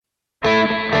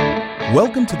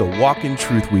Welcome to the Walk in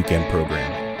Truth Weekend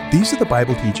program. These are the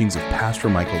Bible teachings of Pastor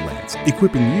Michael Lance,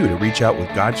 equipping you to reach out with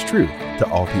God's truth to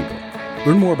all people.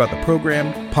 Learn more about the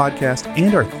program, podcast,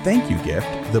 and our thank you gift,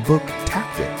 the book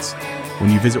Tactics,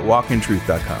 when you visit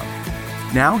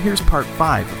walkintruth.com. Now here's part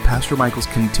 5 of Pastor Michael's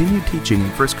continued teaching in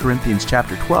 1 Corinthians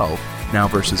chapter 12, now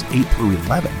verses 8 through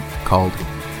 11, called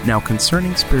Now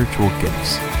Concerning Spiritual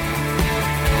Gifts.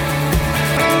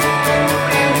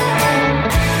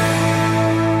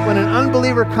 When an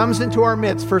unbeliever comes into our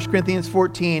midst, 1 Corinthians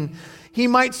 14, he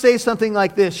might say something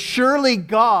like this: surely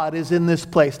God is in this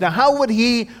place. Now, how would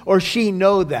he or she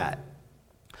know that?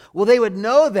 Well, they would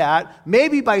know that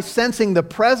maybe by sensing the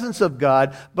presence of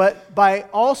God, but by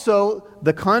also,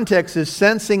 the context is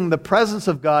sensing the presence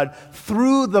of God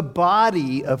through the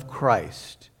body of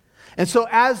Christ. And so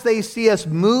as they see us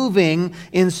moving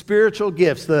in spiritual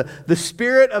gifts, the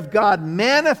Spirit of God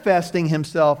manifesting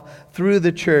himself through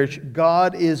the church,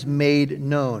 God is made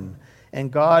known.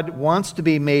 And God wants to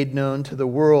be made known to the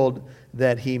world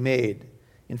that he made.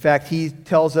 In fact, he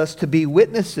tells us to be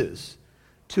witnesses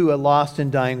to a lost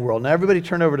and dying world. Now everybody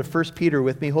turn over to 1 Peter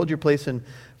with me. Hold your place in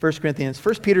 1 Corinthians.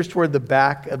 1 Peter's toward the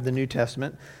back of the New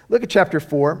Testament. Look at chapter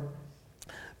 4.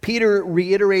 Peter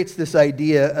reiterates this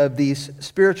idea of these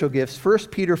spiritual gifts. 1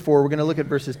 Peter 4, we're going to look at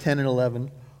verses 10 and 11,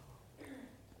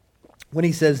 when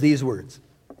he says these words.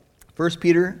 1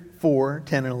 Peter 4,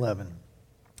 10 and 11.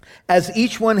 As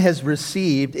each one has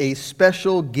received a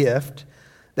special gift,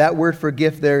 that word for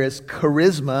gift there is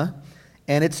charisma,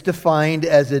 and it's defined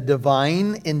as a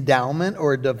divine endowment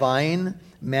or a divine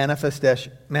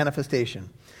manifestation.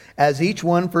 As each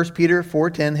one, 1 Peter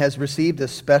 4:10, has received a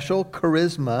special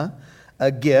charisma,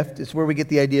 a gift. It's where we get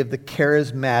the idea of the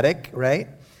charismatic, right?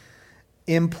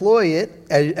 Employ it.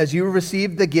 As you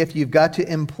receive the gift, you've got to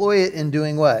employ it in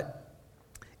doing what?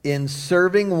 In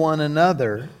serving one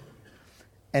another.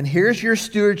 And here's your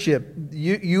stewardship.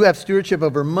 You have stewardship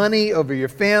over money, over your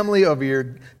family, over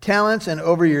your talents, and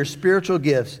over your spiritual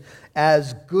gifts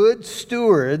as good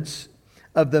stewards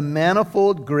of the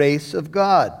manifold grace of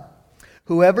God.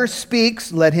 Whoever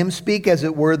speaks, let him speak as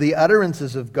it were the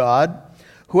utterances of God.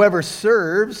 Whoever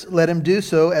serves, let him do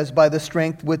so as by the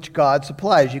strength which God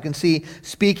supplies. You can see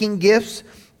speaking gifts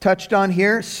touched on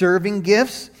here, serving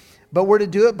gifts, but we're to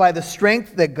do it by the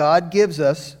strength that God gives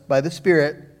us by the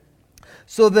Spirit,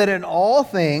 so that in all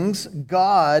things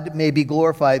God may be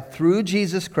glorified through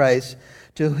Jesus Christ,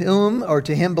 to whom or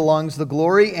to him belongs the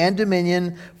glory and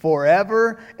dominion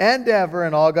forever and ever.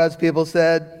 And all God's people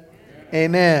said,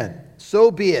 Amen. So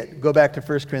be it. Go back to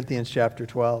 1 Corinthians chapter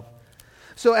 12.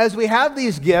 So as we have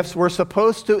these gifts, we're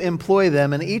supposed to employ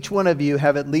them, and each one of you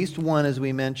have at least one, as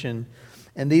we mentioned.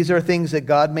 And these are things that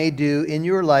God may do in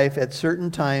your life at certain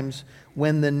times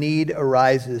when the need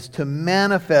arises to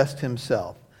manifest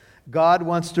himself. God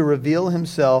wants to reveal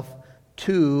himself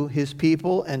to his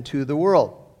people and to the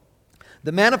world.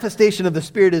 The manifestation of the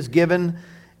Spirit is given,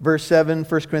 verse 7,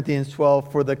 1 Corinthians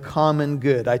 12, for the common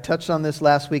good. I touched on this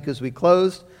last week as we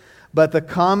closed. But the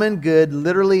common good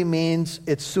literally means,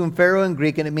 it's sumphero in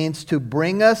Greek, and it means to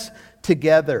bring us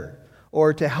together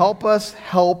or to help us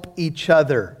help each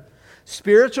other.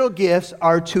 Spiritual gifts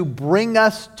are to bring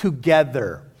us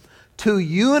together, to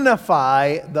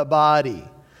unify the body.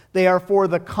 They are for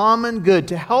the common good,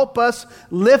 to help us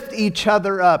lift each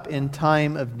other up in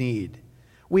time of need.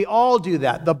 We all do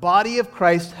that. The body of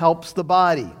Christ helps the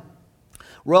body.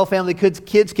 Royal Family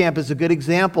Kids Camp is a good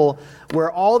example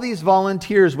where all these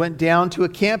volunteers went down to a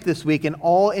camp this week and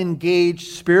all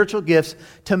engaged spiritual gifts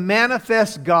to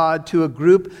manifest God to a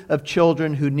group of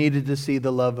children who needed to see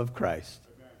the love of Christ.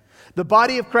 The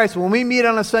body of Christ, when we meet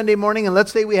on a Sunday morning, and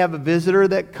let's say we have a visitor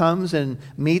that comes and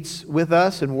meets with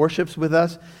us and worships with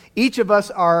us, each of us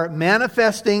are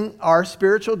manifesting our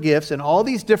spiritual gifts and all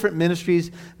these different ministries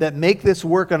that make this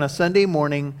work on a Sunday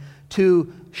morning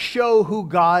to show who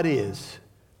God is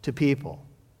to people.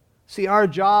 See, our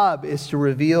job is to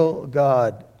reveal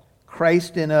God,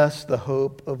 Christ in us, the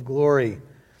hope of glory.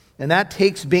 And that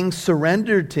takes being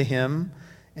surrendered to him,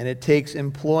 and it takes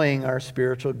employing our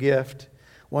spiritual gift.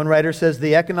 One writer says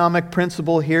the economic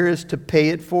principle here is to pay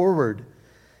it forward.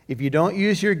 If you don't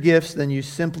use your gifts, then you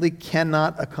simply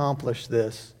cannot accomplish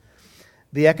this.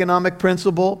 The economic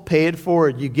principle, pay it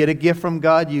forward. You get a gift from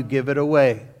God, you give it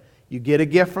away. You get a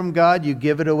gift from God, you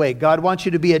give it away. God wants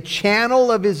you to be a channel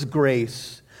of his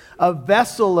grace, a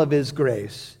vessel of his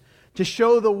grace, to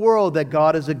show the world that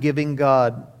God is a giving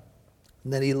God,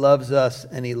 and that he loves us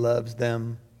and he loves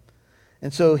them.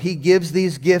 And so he gives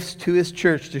these gifts to his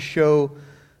church to show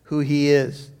who he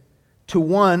is. To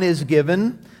one is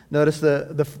given. Notice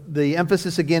the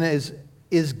emphasis again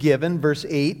is given, verse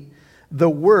 8. The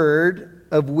word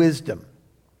of wisdom.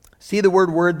 See the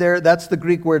word there? That's the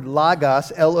Greek word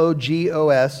logos,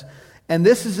 Logos. And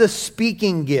this is a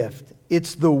speaking gift.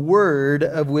 It's the word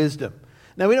of wisdom.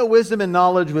 Now we know wisdom and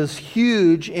knowledge was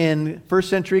huge in first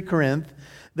century Corinth.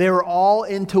 They were all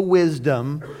into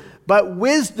wisdom. But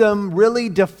wisdom really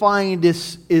defined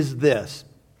is this.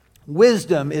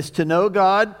 Wisdom is to know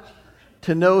God,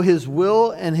 to know His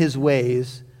will and His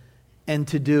ways, and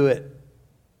to do it.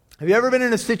 Have you ever been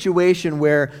in a situation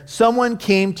where someone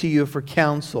came to you for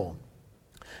counsel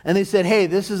and they said, hey,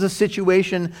 this is a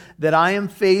situation that I am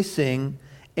facing,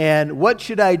 and what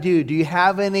should I do? Do you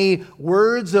have any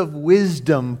words of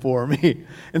wisdom for me?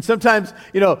 And sometimes,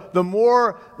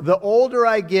 the older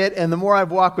I get and the more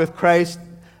I've walked with Christ,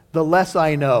 the less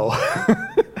I know.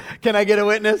 Can I get a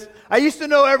witness? I used to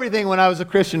know everything when I was a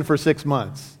Christian for 6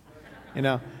 months.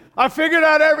 I figured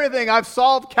out everything. I've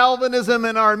solved Calvinism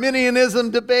and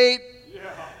Arminianism debate.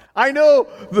 I know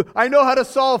how to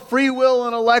solve free will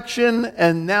and election,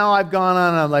 and now I've gone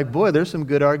on and I'm like, boy, there's some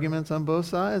good arguments on both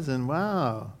sides, and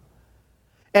wow.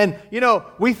 And,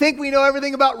 we think we know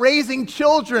everything about raising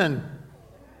children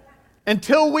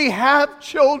until we have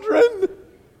children.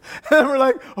 And we're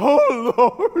like, oh,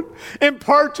 Lord,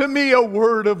 impart to me a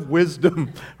word of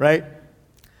wisdom, right?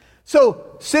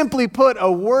 So, simply put,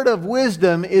 a word of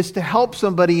wisdom is to help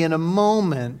somebody in a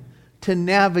moment to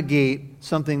navigate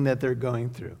something that they're going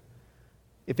through.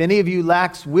 If any of you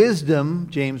lacks wisdom,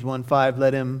 James 1:5,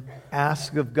 let him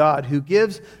ask of God, who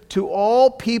gives to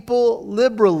all people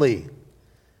liberally.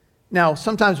 Now,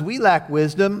 sometimes we lack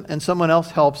wisdom and someone else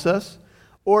helps us,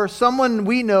 or someone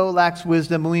we know lacks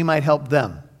wisdom and we might help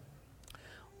them.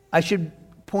 I should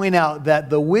point out that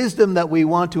the wisdom that we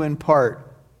want to impart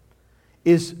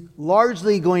is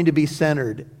largely going to be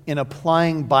centered in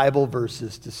applying Bible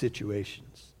verses to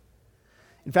situations.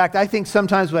 In fact, I think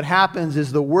sometimes what happens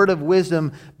is the word of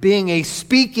wisdom being a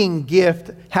speaking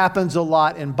gift happens a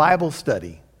lot in Bible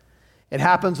study. It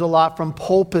happens a lot from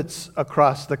pulpits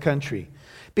across the country.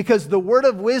 Because the word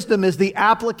of wisdom is the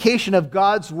application of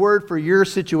God's word for your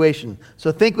situation.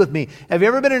 So think with me. Have you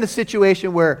ever been in a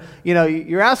situation where,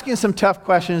 you're asking some tough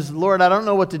questions, Lord, I don't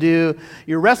know what to do.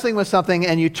 You're wrestling with something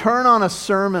and you turn on a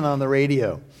sermon on the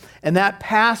radio. And that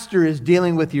pastor is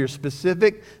dealing with your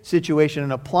specific situation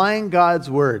and applying God's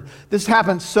word. This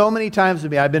happens so many times to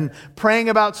me. I've been praying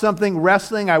about something,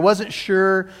 wrestling. I wasn't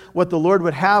sure what the Lord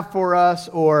would have for us,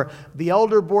 or the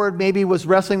elder board maybe was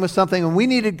wrestling with something and we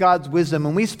needed God's wisdom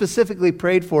and we specifically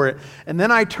prayed for it. And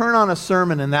then I turn on a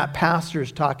sermon and that pastor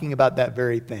is talking about that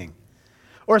very thing.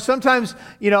 Or sometimes,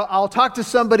 I'll talk to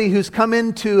somebody who's come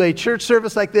into a church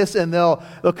service like this and they'll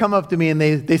come up to me and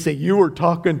they say, you were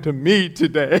talking to me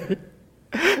today.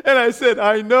 And I said,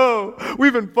 I know.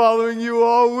 We've been following you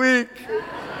all week.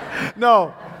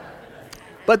 No.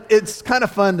 But it's kind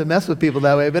of fun to mess with people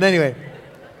that way. But anyway.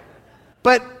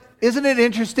 But isn't it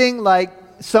interesting? Like,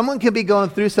 someone can be going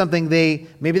through something,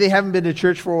 maybe they haven't been to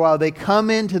church for a while, they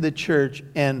come into the church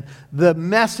and the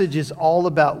message is all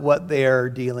about what they are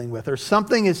dealing with, or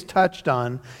something is touched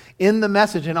on in the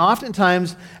message. And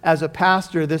oftentimes, as a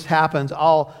pastor, this happens.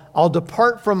 I'll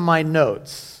depart from my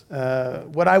notes.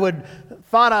 What I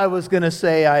thought I was going to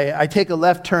say, I take a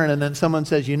left turn and then someone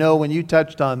says, when you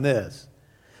touched on this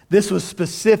was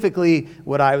specifically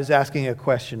what I was asking a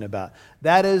question about.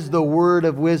 That is the word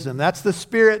of wisdom. That's the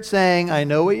Spirit saying, I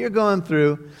know what you're going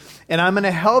through, and I'm going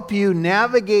to help you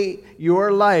navigate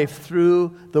your life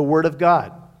through the word of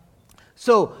God.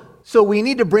 So we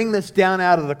need to bring this down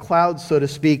out of the clouds, so to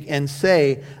speak, and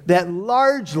say that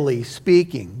largely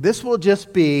speaking, this will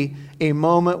just be a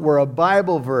moment where a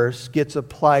Bible verse gets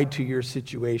applied to your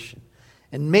situation.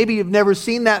 And maybe you've never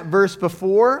seen that verse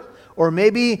before, or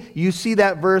maybe you see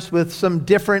that verse with some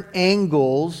different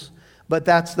angles, but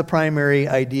that's the primary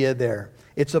idea there.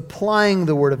 It's applying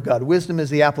the Word of God. Wisdom is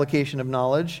the application of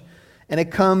knowledge, and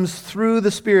it comes through the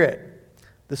Spirit.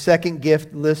 The second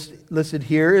gift listed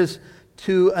here is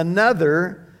to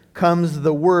another comes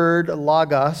the word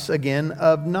logos, again,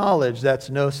 of knowledge. That's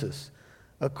gnosis,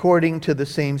 according to the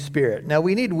same Spirit. Now,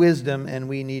 we need wisdom and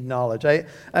we need knowledge.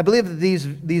 I believe that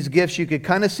these gifts, you could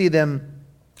kind of see them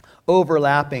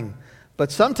overlapping.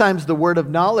 But sometimes the word of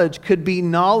knowledge could be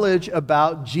knowledge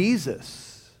about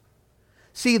Jesus.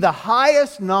 See, the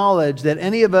highest knowledge that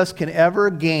any of us can ever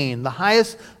gain, the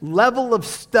highest level of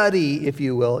study, if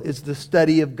you will, is the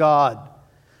study of God.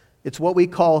 It's what we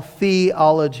call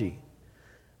theology.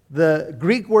 The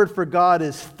Greek word for God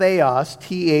is theos,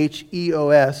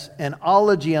 Theos, and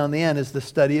ology on the end is the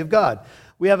study of God.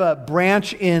 We have a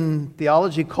branch in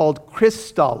theology called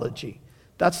Christology.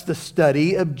 That's the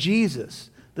study of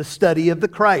Jesus, the study of the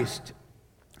Christ.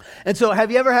 And so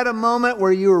have you ever had a moment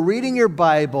where you were reading your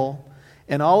Bible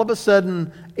and all of a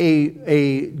sudden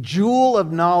a jewel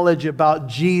of knowledge about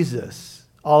Jesus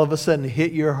all of a sudden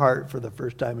hit your heart for the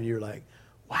first time and you're like,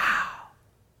 wow.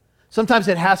 Sometimes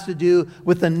it has to do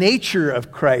with the nature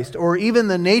of Christ or even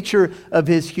the nature of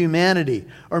his humanity.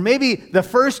 Or maybe the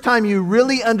first time you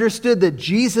really understood that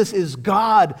Jesus is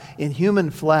God in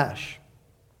human flesh.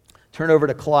 Turn over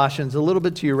to Colossians, a little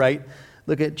bit to your right.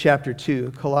 Look at chapter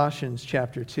 2, Colossians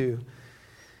chapter 2.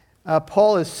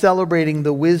 Paul is celebrating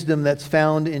the wisdom that's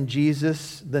found in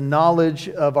Jesus, the knowledge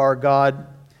of our God.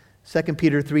 2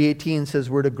 Peter 3:18 says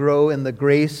we're to grow in the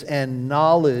grace and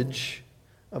knowledge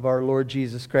of our Lord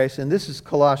Jesus Christ. And this is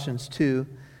Colossians 2.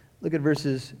 Look at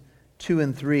verses 2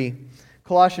 and 3.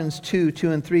 Colossians 2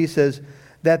 and 3 says,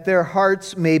 that their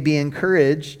hearts may be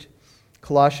encouraged.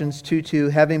 Colossians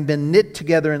 2:2, having been knit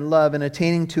together in love and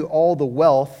attaining to all the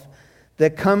wealth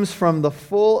that comes from the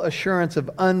full assurance of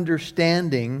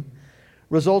understanding,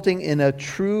 resulting in a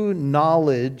true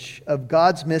knowledge of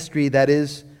God's mystery, that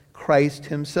is Christ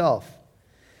himself,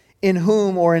 in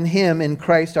whom or in him, in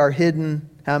Christ, are hidden,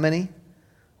 how many?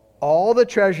 All the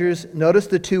treasures, notice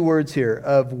the two words here,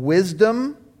 of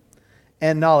wisdom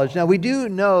and knowledge. Now we do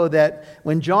know that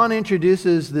when John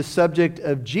introduces the subject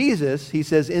of Jesus, he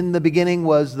says, in the beginning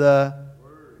was the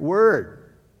Word.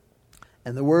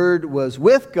 And the Word was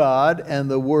with God,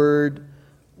 and the Word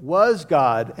was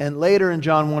God. And later in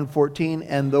John 1:14,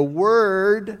 and the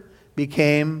Word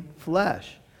became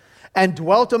flesh and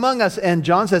dwelt among us. And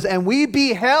John says, and we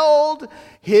beheld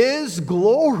his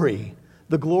glory.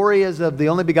 The glory is of the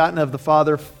only begotten of the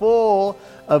Father, full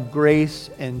of grace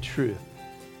and truth.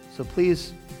 So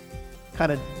please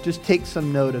kind of just take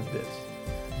some note of this.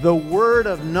 The word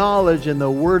of knowledge and the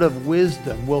word of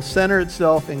wisdom will center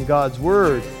itself in God's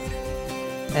word,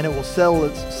 and it will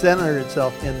center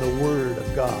itself in the word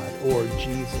of God, or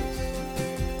Jesus.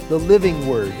 The living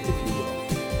word, if you will.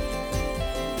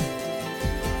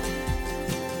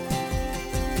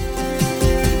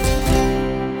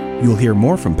 You'll hear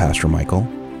more from Pastor Michael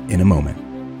in a moment.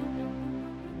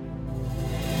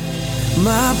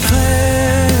 My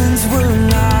plans were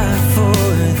not for this.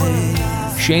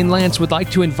 Shane Lance would like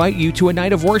to invite you to a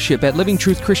night of worship at Living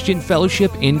Truth Christian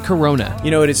Fellowship in Corona. You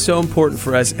know, it is so important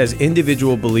for us as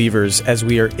individual believers, as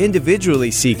we are individually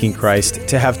seeking Christ,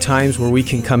 to have times where we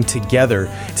can come together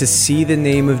to see the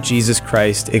name of Jesus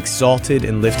Christ exalted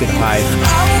and lifted high. I will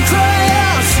cry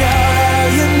out, shout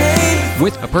out your name.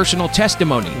 With a personal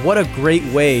testimony. What a great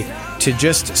way to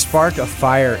just spark a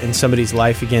fire in somebody's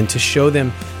life again, to show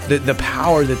them the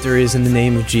power that there is in the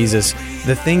name of Jesus,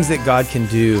 the things that God can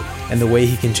do, and the way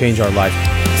he can change our life.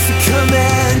 So come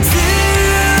and do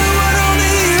what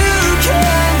only you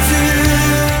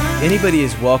can do. Anybody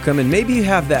is welcome, and maybe you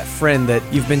have that friend that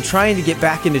you've been trying to get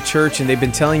back into church, and they've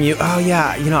been telling you, oh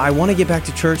yeah, I want to get back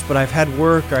to church, but I've had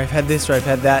work, or I've had this, or I've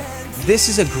had that. This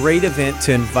is a great event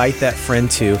to invite that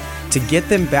friend to get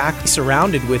them back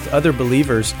surrounded with other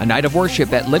believers. A night of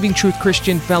worship at Living Truth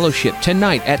Christian Fellowship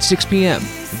tonight at 6 p.m.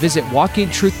 Visit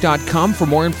walkintruth.com for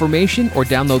more information or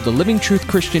download the Living Truth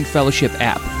Christian Fellowship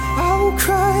app. I will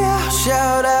cry out,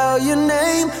 shout out your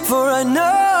name, for I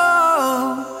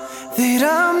know that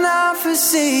I'm not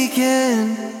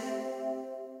forsaken.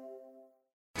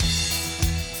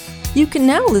 You can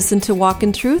now listen to Walk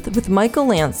in Truth with Michael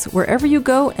Lance wherever you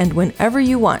go and whenever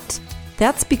you want.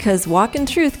 That's because Walk in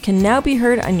Truth can now be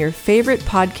heard on your favorite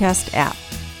podcast app.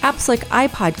 Apps like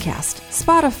iPodcast,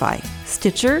 Spotify,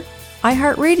 Stitcher,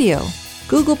 iHeartRadio,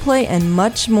 Google Play, and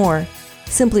much more.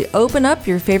 Simply open up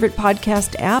your favorite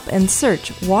podcast app and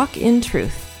search Walk in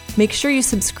Truth. Make sure you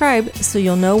subscribe so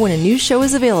you'll know when a new show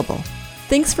is available.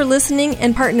 Thanks for listening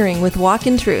and partnering with Walk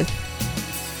in Truth.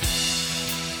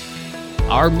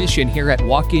 Our mission here at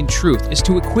Walk in Truth is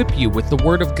to equip you with the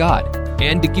Word of God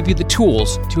and to give you the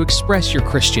tools to express your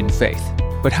Christian faith.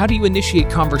 But how do you initiate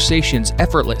conversations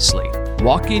effortlessly?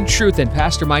 Walk in Truth and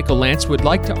Pastor Michael Lance would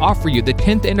like to offer you the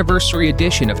 10th anniversary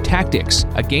edition of Tactics,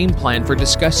 a game plan for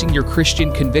discussing your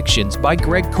Christian convictions by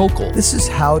Greg Kokel. This is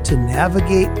how to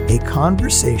navigate a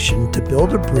conversation to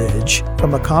build a bridge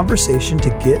from a conversation to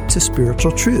get to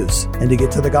spiritual truths and to get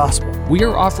to the gospel. We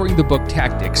are offering the book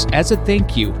Tactics as a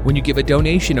thank you when you give a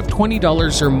donation of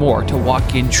 $20 or more to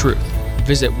Walk in Truth.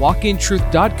 Visit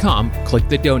walkintruth.com, click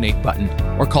the donate button,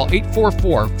 or call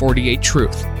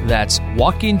 844-48-TRUTH. That's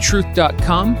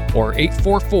walkintruth.com or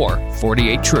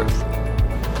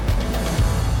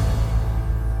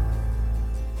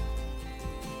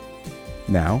 844-48-TRUTH.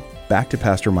 Now, back to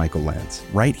Pastor Michael Lance,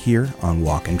 right here on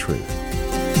Walk in Truth.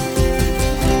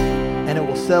 And it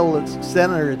will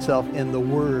center itself in the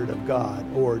Word of God,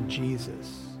 or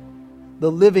Jesus.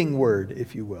 the living Word,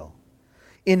 if you will.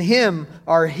 In Him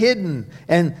are hidden,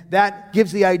 and that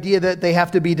gives the idea that they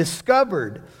have to be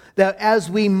discovered. That as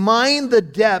we mine the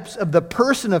depths of the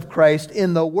person of Christ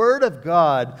in the Word of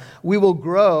God, we will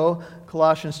grow,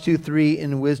 Colossians 2:3,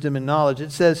 in wisdom and knowledge.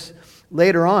 It says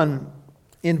later on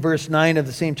in verse 9 of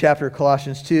the same chapter,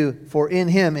 Colossians 2, for in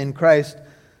Him, in Christ,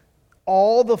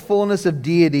 all the fullness of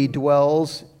deity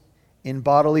dwells in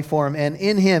bodily form, and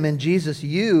in Him, in Jesus,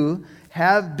 you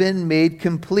have been made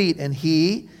complete, and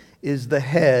He is the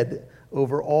head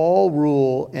over all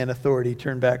rule and authority.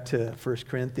 Turn back to 1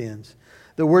 Corinthians.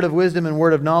 The word of wisdom and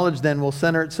word of knowledge then will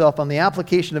center itself on the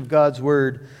application of God's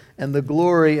word and the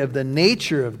glory of the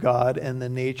nature of God and the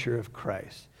nature of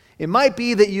Christ. It might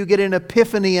be that you get an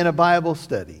epiphany in a Bible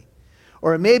study.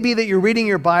 Or it may be that you're reading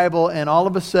your Bible and all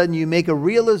of a sudden you make a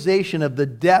realization of the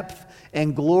depth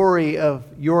and glory of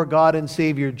your God and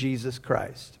Savior, Jesus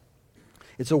Christ.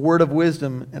 It's a word of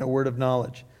wisdom and a word of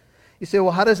knowledge. You say,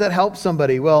 well, how does that help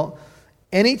somebody? Well,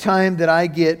 anytime that I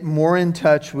get more in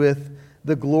touch with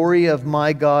the glory of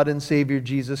my God and Savior,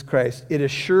 Jesus Christ, it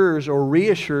assures or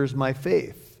reassures my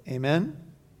faith. Amen?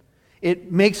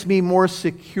 It makes me more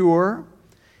secure.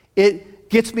 It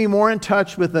gets me more in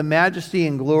touch with the majesty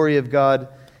and glory of God.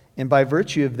 And by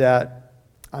virtue of that,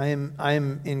 I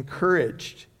am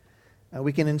encouraged.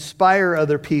 We can inspire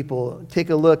other people. Take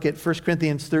a look at 1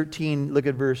 Corinthians 13, look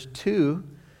at verse 2,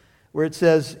 where it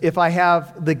says, if I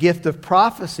have the gift of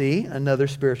prophecy, another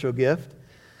spiritual gift,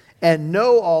 and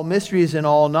know all mysteries and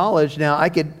all knowledge. Now, I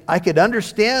could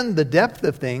understand the depth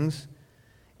of things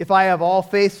if I have all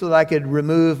faith so that I could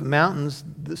remove mountains,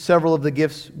 several of the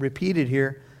gifts repeated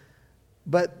here.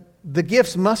 But the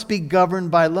gifts must be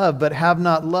governed by love, but have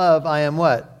not love, I am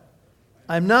what?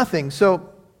 I'm nothing.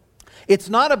 So it's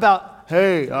not about,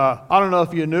 hey, I don't know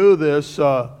if you knew this,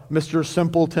 Mr.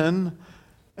 Simpleton,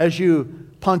 as you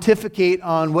pontificate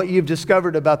on what you've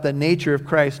discovered about the nature of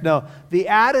Christ. No, the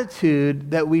attitude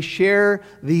that we share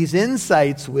these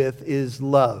insights with is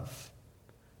love.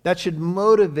 That should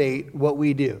motivate what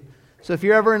we do. So if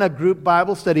you're ever in a group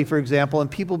Bible study, for example,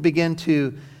 and people begin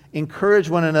to encourage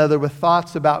one another with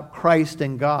thoughts about Christ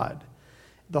and God,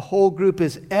 the whole group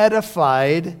is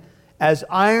edified as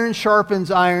iron sharpens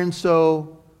iron,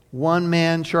 so one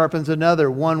man sharpens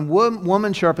another. One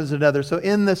woman sharpens another. So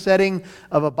in the setting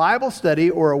of a Bible study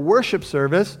or a worship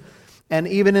service, and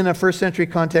even in a first century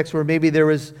context where maybe there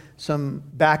was some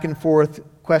back and forth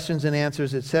questions and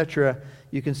answers, etc.,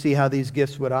 you can see how these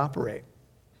gifts would operate.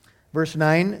 Verse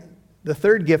 9, the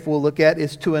third gift we'll look at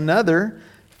is to another.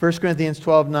 1 Corinthians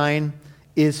 12:9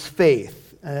 is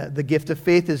faith. The gift of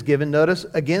faith is given. Notice,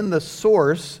 again, the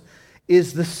source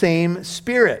is the same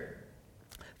Spirit.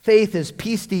 Faith is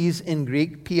pistis in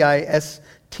Greek,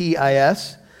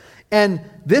 P-I-S-T-I-S. And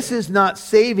this is not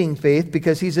saving faith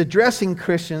because he's addressing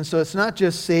Christians, so it's not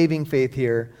just saving faith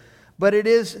here, but it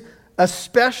is a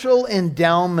special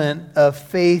endowment of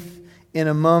faith in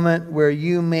a moment where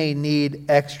you may need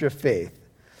extra faith.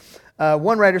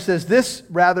 One writer says, this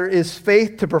rather is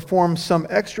faith to perform some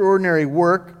extraordinary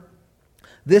work.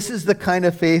 This is the kind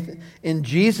of faith in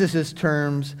Jesus'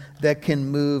 terms that can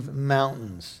move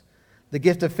mountains. The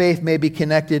gift of faith may be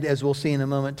connected, as we'll see in a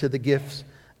moment, to the gifts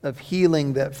of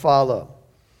healing that follow.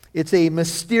 It's a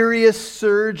mysterious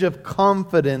surge of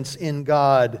confidence in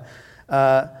God.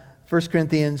 1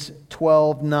 Corinthians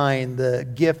 12:9, the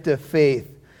gift of faith.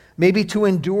 Maybe to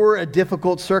endure a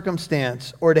difficult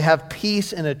circumstance, or to have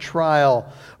peace in a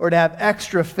trial, or to have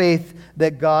extra faith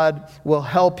that God will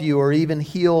help you or even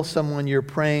heal someone you're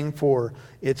praying for,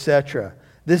 etc.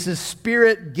 This is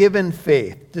Spirit-given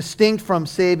faith, distinct from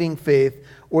saving faith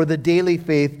or the daily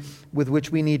faith with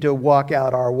which we need to walk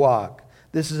out our walk.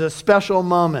 This is a special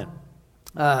moment.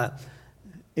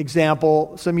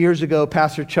 Example, some years ago,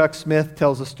 Pastor Chuck Smith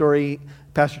tells a story.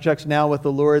 Pastor Chuck's now with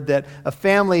the Lord, that a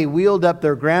family wheeled up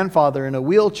their grandfather in a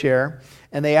wheelchair,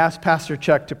 and they asked Pastor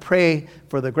Chuck to pray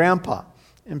for the grandpa.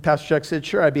 And Pastor Chuck said,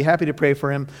 sure, I'd be happy to pray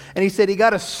for him. And he said he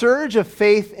got a surge of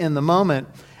faith in the moment,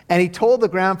 and he told the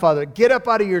grandfather, get up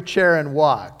out of your chair and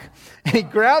walk. And he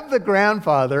grabbed the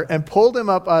grandfather and pulled him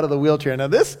up out of the wheelchair. Now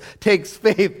this takes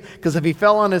faith, because if he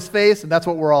fell on his face, and that's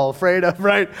what we're all afraid of,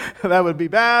 right? That would be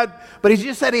bad. But he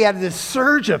just said he had this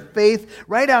surge of faith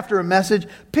right after a message,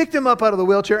 picked him up out of the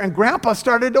wheelchair, and Grandpa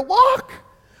started to walk.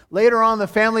 Later on, the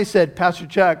family said, Pastor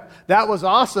Chuck, that was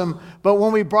awesome, but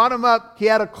when we brought him up, he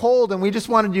had a cold, and we just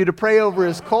wanted you to pray over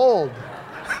his cold.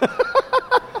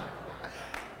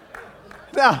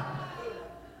 Now,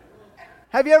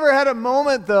 have you ever had a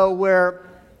moment, though, where,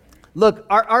 look,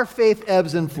 our faith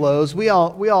ebbs and flows. We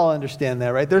all understand that,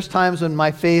 right? There's times when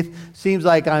my faith seems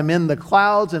like I'm in the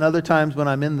clouds and other times when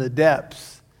I'm in the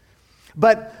depths.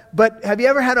 But have you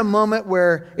ever had a moment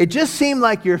where it just seemed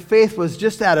like your faith was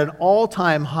just at an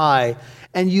all-time high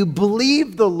and you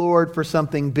believed the Lord for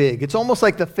something big? It's almost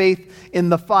like the faith in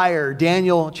the fire,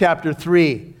 Daniel chapter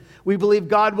 3. We believe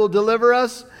God will deliver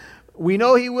us. We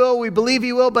know He will. We believe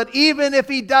He will. But even if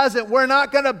He doesn't, we're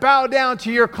not going to bow down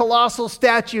to your colossal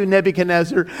statue,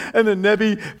 Nebuchadnezzar. And then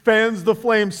Nebi fans the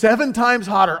flame 7 times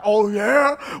hotter. Oh,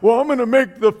 yeah? Well, I'm going to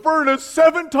make the furnace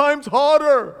 7 times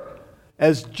hotter.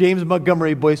 As James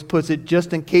Montgomery Boyce puts it,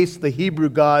 just in case the Hebrew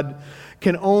God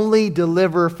can only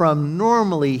deliver from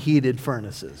normally heated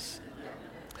furnaces.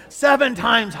 7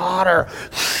 times hotter.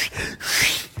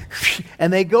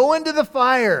 And they go into the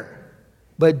fire.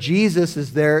 But Jesus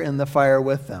is there in the fire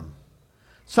with them.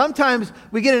 Sometimes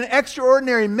we get an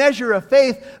extraordinary measure of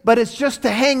faith, but it's just to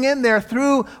hang in there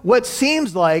through what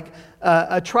seems like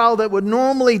a trial that would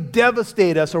normally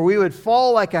devastate us, or we would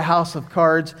fall like a house of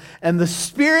cards. And the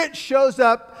Spirit shows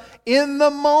up in the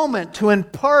moment to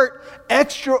impart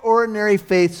extraordinary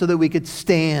faith so that we could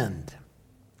stand.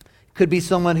 Could be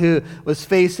someone who was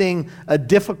facing a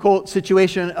difficult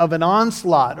situation of an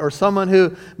onslaught, or someone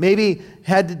who maybe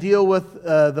had to deal with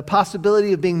the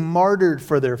possibility of being martyred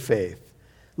for their faith.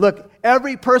 Look,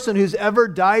 every person who's ever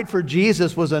died for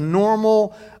Jesus was a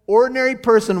normal, ordinary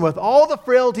person with all the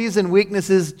frailties and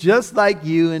weaknesses just like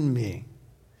you and me.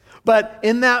 But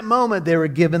in that moment, they were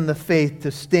given the faith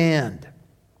to stand.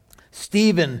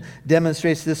 Stephen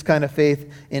demonstrates this kind of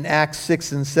faith in Acts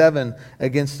 6 and 7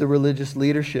 against the religious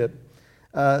leadership.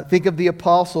 Think of the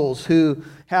apostles who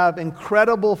have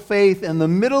incredible faith in the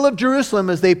middle of Jerusalem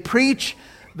as they preach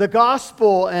the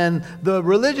gospel, and the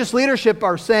religious leadership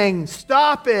are saying,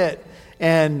 "Stop it,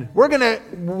 and we're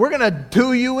gonna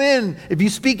do you in if you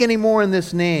speak any more in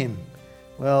this name."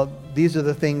 Well, these are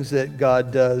the things that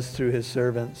God does through His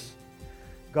servants.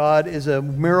 God is a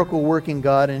miracle-working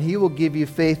God, and He will give you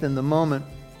faith in the moment.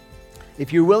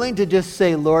 If you're willing to just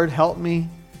say, "Lord, help me,"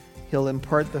 He'll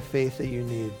impart the faith that you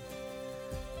need.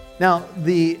 Now,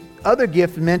 the other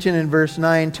gift mentioned in verse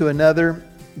 9 to another,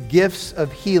 gifts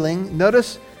of healing.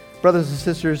 Notice, brothers and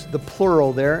sisters, the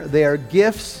plural there. They are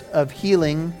gifts of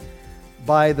healing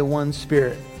by the one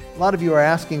Spirit. A lot of you are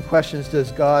asking questions,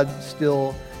 does God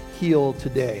still heal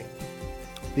today?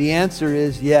 The answer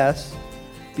is yes,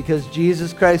 because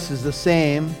Jesus Christ is the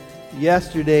same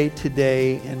yesterday,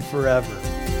 today, and forever.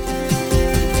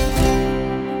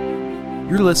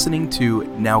 You're listening to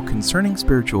Now Concerning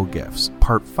Spiritual Gifts,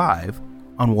 Part 5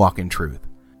 on Walk in Truth.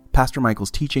 Pastor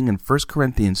Michael's teaching in 1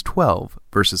 Corinthians 12,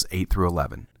 verses 8 through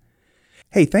 11.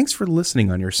 Hey, thanks for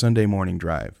listening on your Sunday morning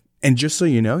drive. And just so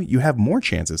you know, you have more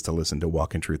chances to listen to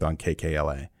Walk in Truth on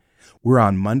KKLA. We're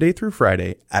on Monday through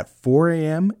Friday at 4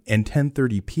 a.m. and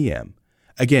 10:30 p.m.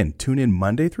 Again, tune in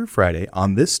Monday through Friday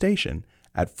on this station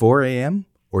at 4 a.m.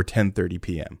 or 10:30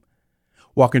 p.m.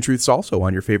 Walk in Truth is also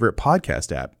on your favorite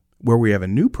podcast app, where we have a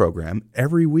new program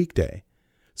every weekday.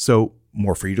 So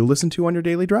more for you to listen to on your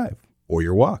daily drive, or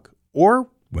your walk, or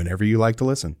whenever you like to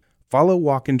listen. Follow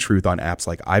Walk in Truth on apps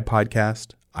like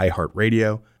iPodcast,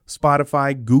 iHeartRadio,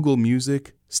 Spotify, Google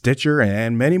Music, Stitcher,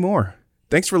 and many more.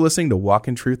 Thanks for listening to Walk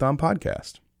in Truth on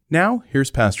podcast. Now, here's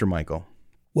Pastor Michael.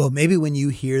 Well, maybe when you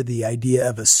hear the idea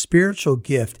of a spiritual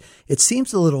gift, it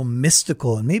seems a little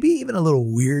mystical and maybe even a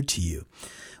little weird to you.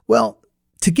 Well,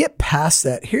 to get past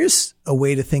that, here's a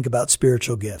way to think about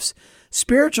spiritual gifts.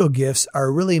 Spiritual gifts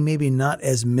are really maybe not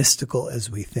as mystical as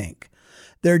we think.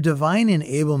 They're divine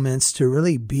enablements to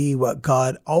really be what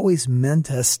God always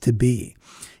meant us to be.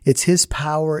 It's His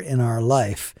power in our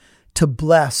life to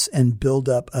bless and build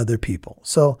up other people.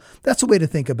 So that's a way to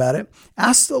think about it.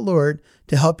 Ask the Lord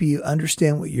to help you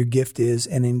understand what your gift is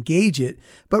and engage it.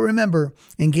 But remember,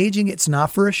 engaging it's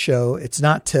not for a show. It's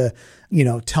not to,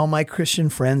 tell my Christian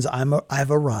friends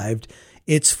I've arrived.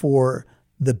 It's for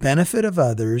the benefit of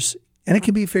others, and it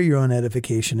can be for your own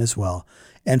edification as well,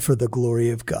 and for the glory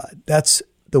of God. That's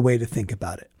the way to think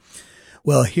about it.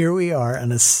 Well, here we are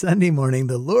on a Sunday morning,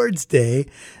 the Lord's Day,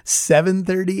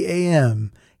 7:30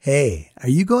 a.m. Hey, are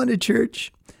you going to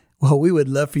church? Well, we would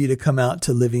love for you to come out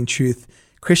to Living Truth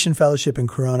Christian Fellowship in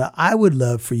Corona. I would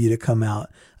love for you to come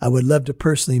out. I would love to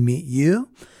personally meet you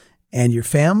and your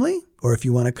family, or if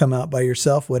you want to come out by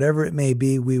yourself, whatever it may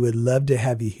be, we would love to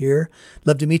have you here.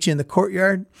 Love to meet you in the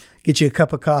courtyard, get you a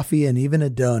cup of coffee and even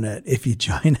a donut if you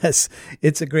join us.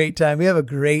 It's a great time. We have a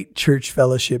great church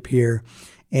fellowship here.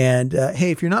 And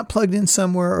hey, if you're not plugged in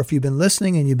somewhere, or if you've been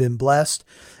listening and you've been blessed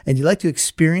and you'd like to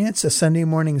experience a Sunday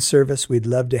morning service, we'd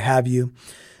love to have you.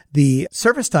 The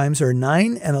service times are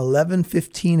 9 and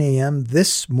 11:15 a.m.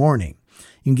 this morning.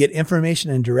 You can get information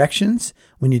and directions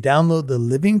When you download the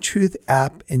Living Truth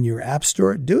app in your app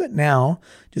store, do it now.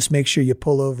 Just make sure you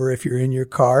pull over if you're in your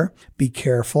car. Be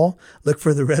careful. Look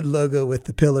for the red logo with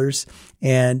the pillars.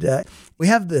 And we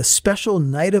have the special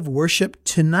night of worship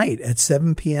tonight at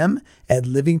 7 p.m. at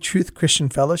Living Truth Christian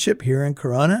Fellowship here in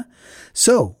Corona.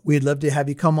 So we'd love to have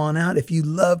you come on out. If you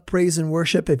love praise and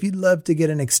worship, if you'd love to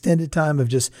get an extended time of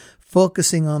just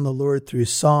focusing on the Lord through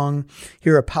song,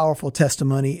 hear a powerful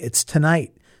testimony, it's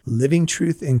tonight. Living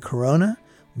Truth in Corona,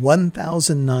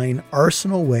 1009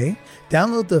 Arsenal Way.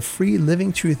 Download the free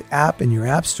Living Truth app in your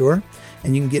app store,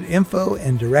 and you can get info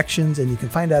and directions, and you can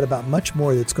find out about much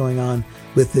more that's going on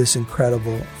with this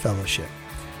incredible fellowship.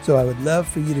 So I would love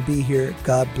for you to be here.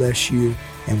 God bless you,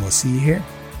 and we'll see you here.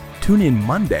 Tune in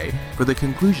Monday for the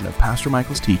conclusion of Pastor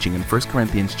Michael's teaching in 1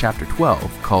 Corinthians chapter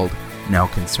 12 called Now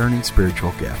Concerning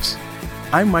Spiritual Gifts.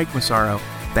 I'm Mike Massaro.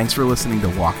 Thanks for listening to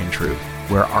Walk in Truth,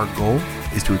 where our goal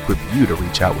is to equip you to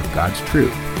reach out with God's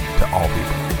truth to all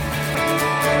people.